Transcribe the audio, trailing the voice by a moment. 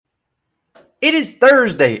It is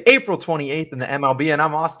Thursday, April 28th in the MLB, and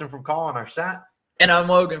I'm Austin from Calling Our Shot. And I'm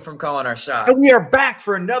Logan from Calling Our Shot. And we are back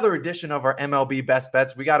for another edition of our MLB Best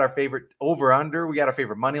Bets. We got our favorite over-under, we got our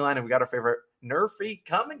favorite money line, and we got our favorite nerf free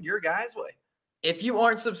coming your guys' way. If you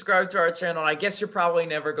aren't subscribed to our channel, I guess you're probably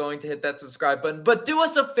never going to hit that subscribe button, but do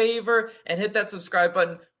us a favor and hit that subscribe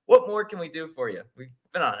button. What more can we do for you? We've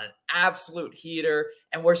been on an absolute heater,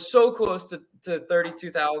 and we're so close to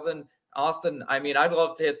 32,000. Austin, I mean, I'd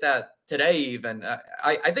love to hit that today even.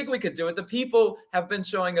 I think we could do it. The people have been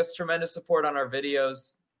showing us tremendous support on our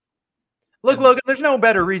videos. Look, Logan, there's no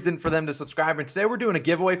better reason for them to subscribe. And today we're doing a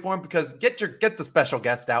giveaway for them because get the special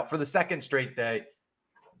guest out for the second straight day.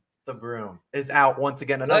 The Broom is out once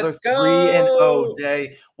again. Another 3-0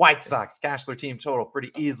 day. White Sox cash their team total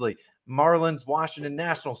pretty easily. Marlins, Washington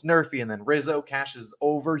Nationals, Nerfy, and then Rizzo cashes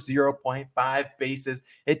over 0.5 bases.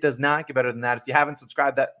 It does not get better than that. If you haven't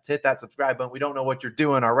subscribed, hit that subscribe button. We don't know what you're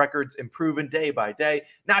doing. Our record's improving day by day.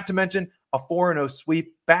 Not to mention a 4-0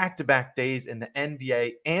 sweep back-to-back days in the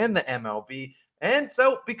NBA and the MLB. And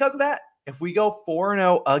so because of that, if we go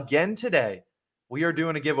 4-0 again today, we are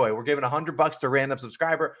doing a giveaway. We're giving $100 to a random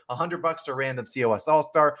subscriber, $100 to a random COS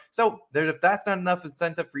All-Star. So if that's not enough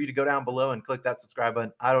incentive for you to go down below and click that subscribe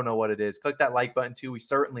button, I don't know what it is. Click that like button too. We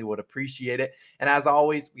certainly would appreciate it. And as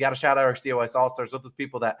always, we got to shout out our COS All-Stars. Those are the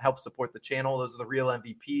people that help support the channel. Those are the real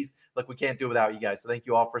MVPs. Look, we can't do it without you guys. So thank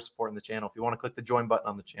you all for supporting the channel. If you want to click the join button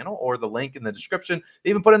on the channel or the link in the description,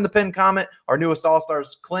 even put in the pinned comment, our newest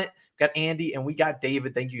All-Stars, Clint, got Andy, and we got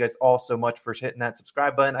David. Thank you guys all so much for hitting that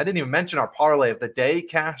subscribe button. I didn't even mention our parlay of the day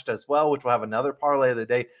cashed as well, which we'll have another parlay of the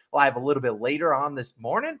day live a little bit later on this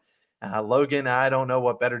morning. Logan, I don't know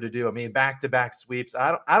what better to do. I mean, back-to-back sweeps.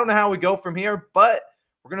 I don't know how we go from here, but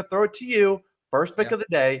we're going to throw it to you. First pick of the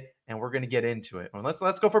day, and we're going to get into it. Well,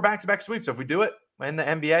 let's go for back-to-back sweeps. If we do it in the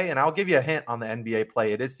NBA, and I'll give you a hint on the NBA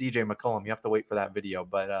play. It is CJ McCollum. You have to wait for that video,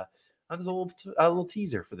 but that's a little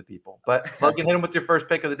teaser for the people. But Logan, hit him with your first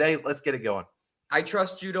pick of the day. Let's get it going. I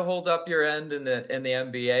trust you to hold up your end in the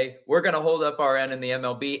NBA. We're going to hold up our end in the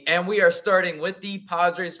MLB, and we are starting with the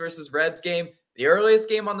Padres versus Reds game, the earliest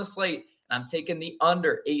game on the slate. I'm taking the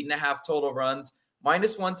under 8.5 total runs,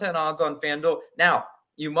 -110 odds on FanDuel. Now,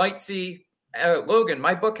 you might see, Logan,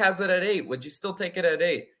 my book has it at 8. Would you still take it at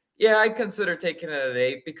 8? Yeah, I'd consider taking it at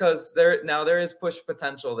 8 because there is push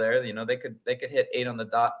potential there. You know, they could hit 8 on the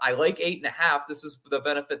dot. I like 8.5. This is the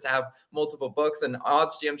benefit to have multiple books, and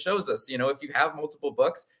OddsJam shows us, you know, if you have multiple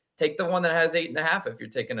books, take the one that has 8.5 if you're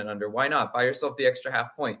taking it under. Why not? Buy yourself the extra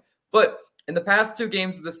half point. But in the past 2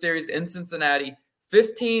 games of the series in Cincinnati,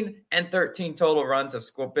 15 and 13 total runs have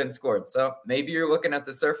been scored. So maybe you're looking at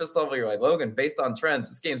the surface level. You're like, Logan, based on trends,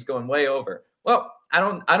 this game's going way over. Well, I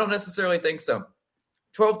don't necessarily think so.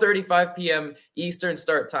 12:35 p.m. Eastern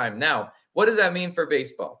start time. Now, what does that mean for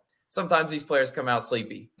baseball? Sometimes these players come out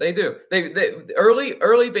sleepy. They do. They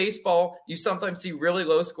early baseball, you sometimes see really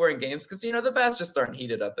low scoring games because, you know, the bats just aren't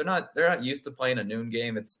heated up. They're not used to playing a noon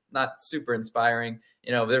game. It's not super inspiring.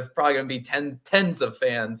 You know, there's probably going to be tens of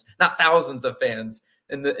fans, not thousands of fans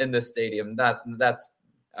in this stadium. That's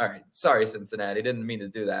all right. Sorry, Cincinnati. Didn't mean to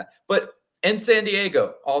do that. But in San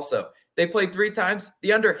Diego also, they played 3 times.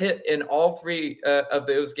 The under hit in all 3 of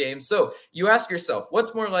those games. So you ask yourself,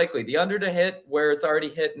 what's more likely, the under to hit where it's already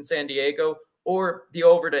hit in San Diego or the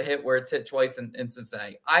over to hit where it's hit twice in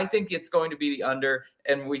Cincinnati? I think it's going to be the under,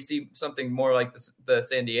 and we see something more like the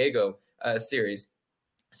San Diego series.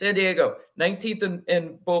 San Diego, 19th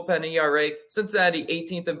in bullpen ERA. Cincinnati,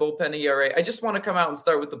 18th in bullpen ERA. I just want to come out and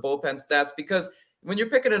start with the bullpen stats because when you're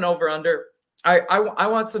picking an over-under, I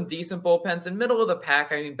want some decent bullpens in middle of the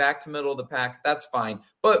pack. I mean, back to middle of the pack. That's fine.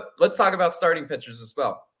 But let's talk about starting pitchers as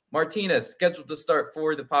well. Martinez scheduled to start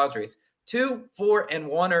for the Padres. 2, 4, and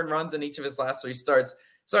 1 earned runs in each of his last 3 starts.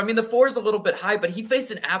 So, I mean, the 4 is a little bit high, but he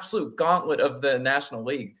faced an absolute gauntlet of the National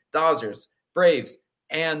League. Dodgers, Braves,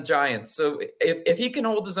 and Giants. So if he can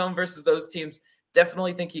hold his own versus those teams,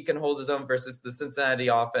 definitely think he can hold his own versus the Cincinnati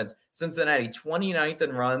offense. Cincinnati, 29th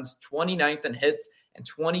in runs, 29th in hits, and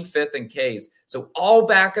 25th in Ks. So all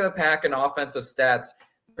back of the pack in offensive stats.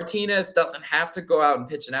 Martinez doesn't have to go out and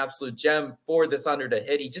pitch an absolute gem for this under to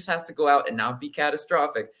hit. He just has to go out and not be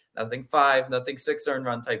catastrophic. Nothing 5, nothing 6 earned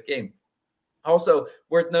run type game. Also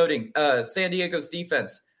worth noting, San Diego's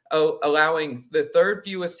defense allowing the 3rd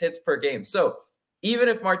fewest hits per game. So even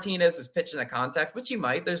if Martinez is pitching a contact, which he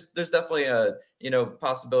might, there's definitely a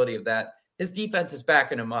possibility of that. His defense is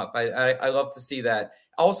backing him up. I love to see that.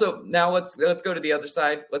 Also, now let's go to the other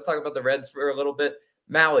side. Let's talk about the Reds for a little bit.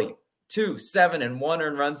 Mahle, 2, 7, and 1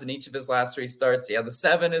 earned runs in each of his last 3 starts. Yeah, the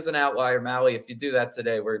 7 is an outlier. Mahle, if you do that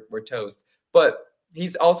today, we're toast. But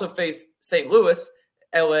he's also faced St. Louis,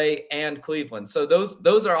 LA and Cleveland. So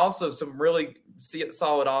those are also some really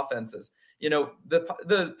solid offenses.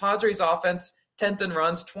 The Padres offense, 10th in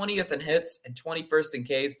runs, 20th in hits, and 21st in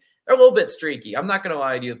Ks. They're a little bit streaky. I'm not going to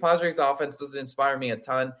lie to you. The Padres offense doesn't inspire me a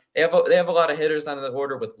ton. They have a lot of hitters on the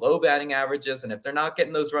order with low batting averages, and if they're not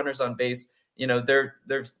getting those runners on base,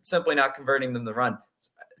 they're simply not converting them to run.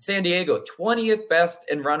 San Diego, 20th best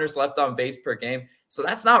in runners left on base per game. So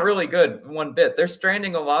that's not really good one bit. They're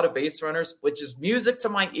stranding a lot of base runners, which is music to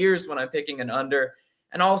my ears when I'm picking an under.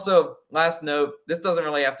 And also, last note, this doesn't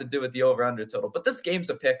really have to do with the over-under total, but this game's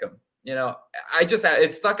a pick 'em.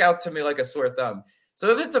 It stuck out to me like a sore thumb. So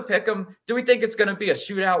if it's a pick 'em, do we think it's going to be a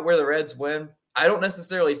shootout where the Reds win? I don't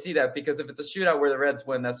necessarily see that, because if it's a shootout where the Reds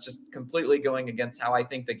win, that's just completely going against how I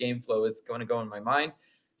think the game flow is going to go in my mind.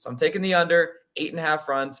 So I'm taking the under, 8.5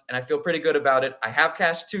 runs, and I feel pretty good about it. I have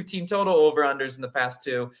cashed 2 team total over-unders in the past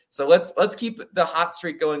 2. So let's keep the hot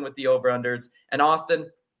streak going with the over-unders. And Austin,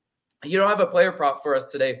 you don't have a player prop for us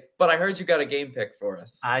today, but I heard you got a game pick for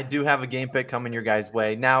us. I do have a game pick coming your guys'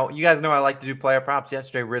 way. Now, you guys know I like to do player props.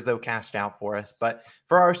 Yesterday, Rizzo cashed out for us. But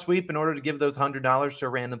for our sweep, in order to give those $100 to a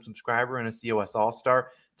random subscriber and a COS All-Star,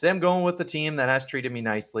 today I'm going with the team that has treated me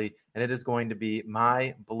nicely, and it is going to be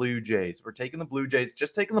my Blue Jays. We're taking the Blue Jays,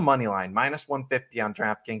 just taking the money line, minus 150 on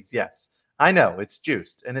DraftKings. Yes, I know it's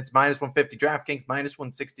juiced, and it's minus 150 DraftKings, minus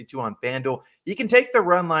 162 on FanDuel. You can take the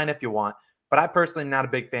run line if you want, but I personally am not a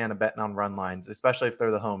big fan of betting on run lines, especially if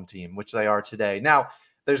they're the home team, which they are today. Now,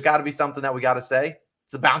 there's got to be something that we got to say.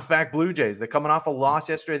 It's the bounce-back Blue Jays. They're coming off a loss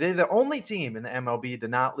yesterday. They're the only team in the MLB to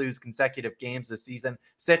not lose consecutive games this season,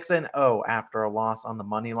 6-0 after a loss on the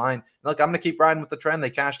money line. And look, I'm going to keep riding with the trend. They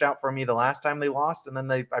cashed out for me the last time they lost, and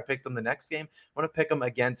then I picked them the next game. I'm going to pick them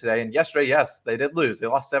again today. And yesterday, yes, they did lose. They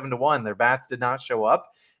lost 7-1. Their bats did not show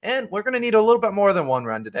up. And we're going to need a little bit more than 1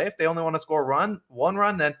 run today. If they only want to score one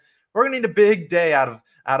run, then we're going to need a big day out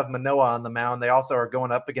of Manoah on the mound. They also are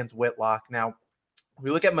going up against Whitlock. Now, we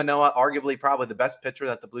look at Manoah, arguably probably the best pitcher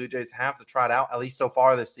that the Blue Jays have to trot out, at least so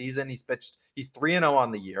far this season. He's 3-0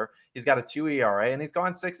 on the year. He's got a 2 ERA, and he's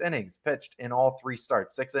gone 6 innings pitched in all 3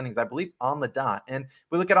 starts. 6 innings, I believe, on the dot. And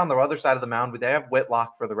we look at on the other side of the mound, they have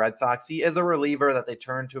Whitlock for the Red Sox. He is a reliever that they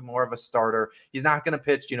turn to more of a starter. He's not going to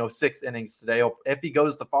pitch, 6 innings today. If he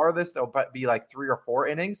goes the farthest, it'll be like 3 or 4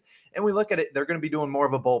 innings. And we look at it, they're going to be doing more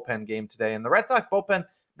of a bullpen game today. And the Red Sox bullpen,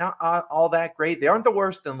 not all that great. They aren't the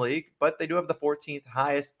worst in the league, but they do have the 14th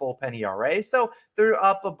highest bullpen ERA. So they're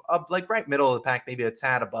up like right middle of the pack, maybe a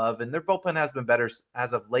tad above. And their bullpen has been better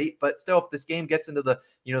as of late. But still, if this game gets into the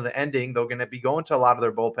ending, they're going to be going to a lot of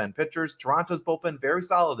their bullpen pitchers. Toronto's bullpen, very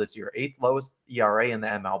solid this year, 8th lowest ERA in the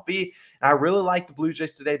MLB. And I really like the Blue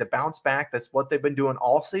Jays today to bounce back. That's what they've been doing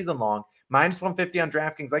all season long. Minus 150 on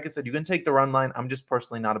DraftKings. Like I said, you can take the run line. I'm just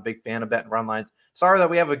personally not a big fan of betting run lines. Sorry that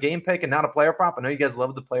we have a game pick and not a player prop. I know you guys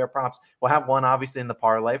love the player props. We'll have one, obviously, in the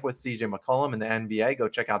parlay with CJ McCollum in the NBA. Go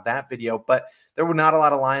check out that video. But there were not a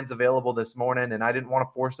lot of lines available this morning, and I didn't want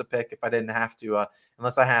to force a pick if I didn't have to,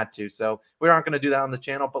 unless I had to. So we aren't going to do that on the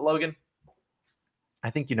channel. But, Logan, I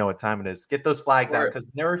think you know what time it is. Get those flags out, because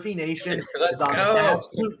Nerfy Nation is on an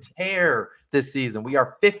absolute tear this season. We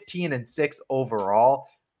are 15-6 overall.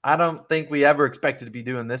 I don't think we ever expected to be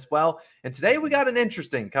doing this well. And today we got an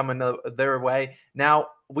interesting coming their way. Now,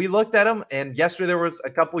 we looked at them, and yesterday there was a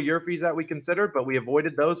couple Yerfies that we considered, but we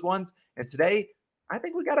avoided those ones. And today, I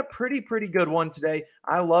think we got a pretty good one today.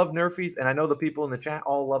 I love Nerfies, and I know the people in the chat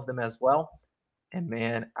all love them as well. And,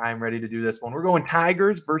 man, I'm ready to do this one. We're going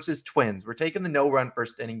Tigers versus Twins. We're taking the no-run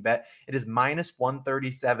first inning bet. It is minus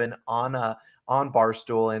 137 on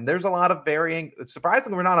Barstool. And there's a lot of varying.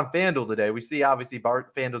 Surprisingly, we're not on FanDuel today. We see, obviously,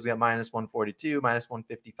 FanDuel's got minus 142, minus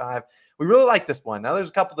 155. We really like this one. Now, there's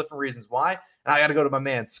a couple different reasons why. And I got to go to my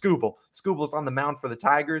man, Scooble. Scooble's on the mound for the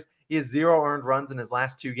Tigers. He has 0 earned runs in his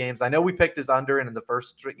last 2 games. I know we picked his under, and in the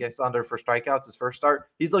first under for strikeouts, his first start.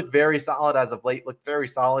 He's looked very solid as of late, looked very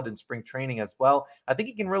solid in spring training as well. I think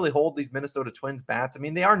he can really hold these Minnesota Twins bats. I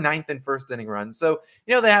mean, they are 9th in first inning runs. So,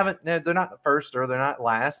 they're not first or they're not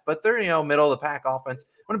last, but they're, middle of the pack offense.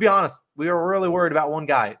 I'm going to be honest. We are really worried about one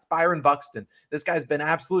guy. It's Byron Buxton. This guy's been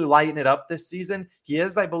absolutely lighting it up this season. He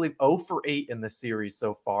is, I believe, 0 for 8 in this series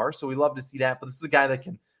so far. So we love to see that. But this is a guy that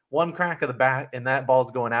can one crack of the bat and that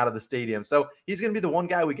ball's going out of the stadium. So he's going to be the one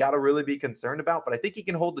guy we got to really be concerned about. But I think he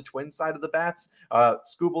can hold the Twins side of the bats.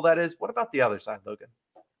 Scooble, that is. What about the other side, Logan?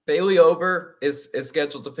 Bailey Ober is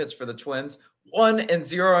scheduled to pitch for the Twins. 1 and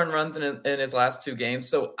 0 earned runs in his last 2 games.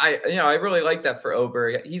 So I really like that for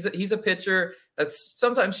Ober. He's a pitcher that's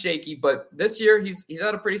sometimes shaky, but this year he's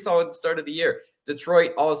had a pretty solid start of the year.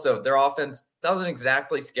 Detroit also, their offense doesn't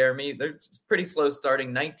exactly scare me. They're pretty slow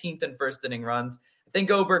starting, 19th in first inning runs. I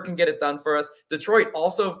think Ober can get it done for us. Detroit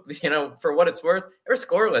also, for what it's worth, they were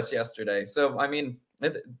scoreless yesterday. So, I mean,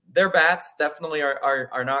 their bats definitely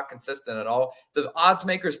are not consistent at all. The odds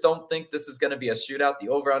makers don't think this is going to be a shootout. The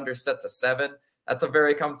over-under set to 7. That's a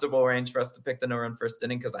very comfortable range for us to pick the no-run first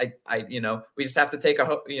inning because we just have to take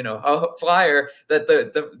a flyer that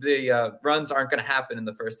the runs aren't going to happen in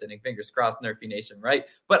the first inning. Fingers crossed, Nerfy Nation, right?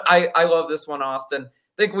 But I love this one, Austin.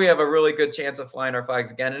 I think we have a really good chance of flying our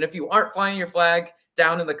flags again. And if you aren't flying your flag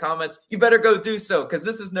down in the comments, you better go do so because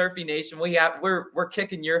this is Nerfy Nation. We're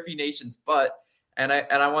kicking Nerfy Nation's butt, and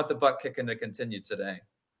I want the butt kicking to continue today.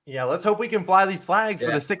 Yeah, let's hope we can fly these flags for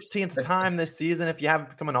the 16th time this season. If you haven't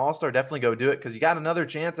become an all-star, definitely go do it because you got another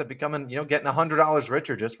chance at becoming, getting $100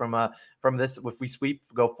 richer just from this. If we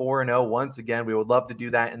go 4-0 once again, we would love to do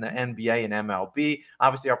that in the NBA and MLB.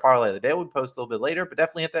 Obviously, our parlay of the day will post a little bit later, but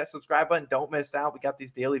definitely hit that subscribe button. Don't miss out. We got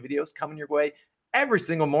these daily videos coming your way every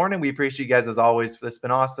single morning. We appreciate you guys as always. This has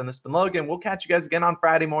been Austin. This has been Logan. We'll catch you guys again on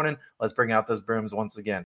Friday morning. Let's bring out those brooms once again.